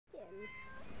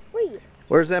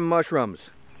Where's them mushrooms?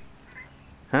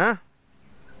 Huh?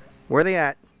 Where are they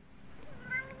at?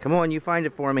 Come on, you find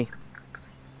it for me.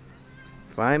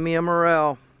 Find me a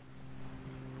morel.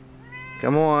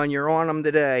 Come on, you're on them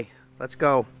today. Let's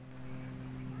go.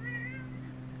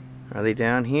 Are they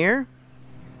down here?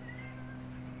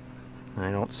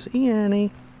 I don't see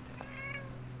any.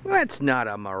 That's not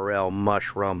a morel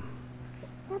mushroom.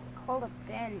 That's called a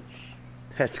bench.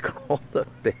 That's called a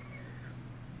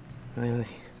bench.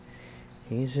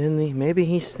 He's in the... Maybe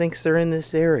he thinks they're in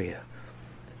this area.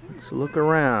 Let's look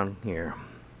around here.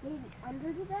 Maybe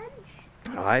under the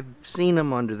bench? I've seen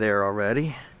them under there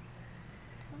already.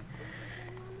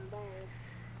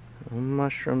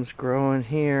 Mushrooms growing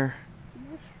here.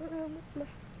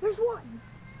 There's one.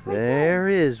 Right there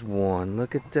is one.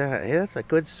 Look at that. Hey, that's a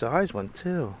good size one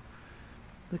too.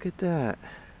 Look at that.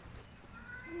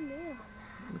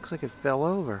 Looks like it fell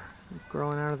over. It's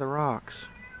growing out of the rocks.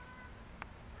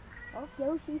 Oh,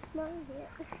 Yoshi smells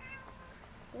it.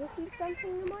 Yoshi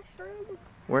sensing the mushroom.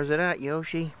 Where's it at,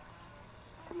 Yoshi?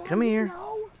 Come here.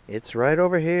 No. It's right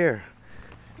over here.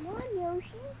 Come on, Yoshi.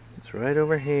 It's right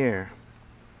over here.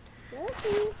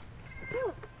 Yoshi.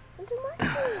 Look. There's a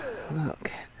mushroom.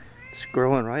 Look. It's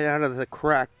growing right out of the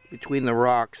crack between the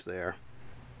rocks there.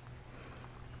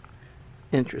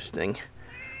 Interesting.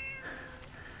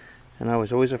 And I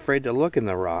was always afraid to look in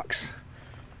the rocks.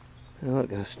 And look,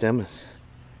 the stem is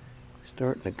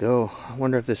starting to go. I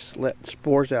wonder if this let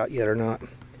spores out yet or not.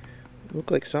 It looked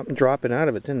like something dropping out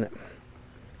of it, didn't it?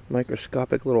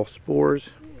 Microscopic little spores.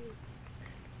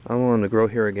 I want them to grow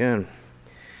here again.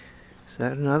 Is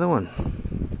that another one?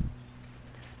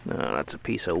 No, that's a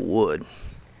piece of wood.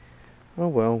 Oh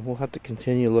well, we'll have to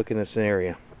continue looking this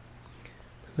area.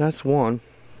 That's one.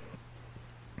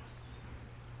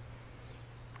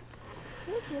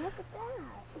 Look at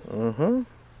that. Uh-huh.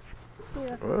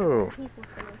 Oh,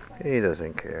 he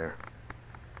doesn't care.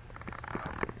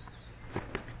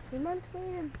 He meant to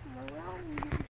be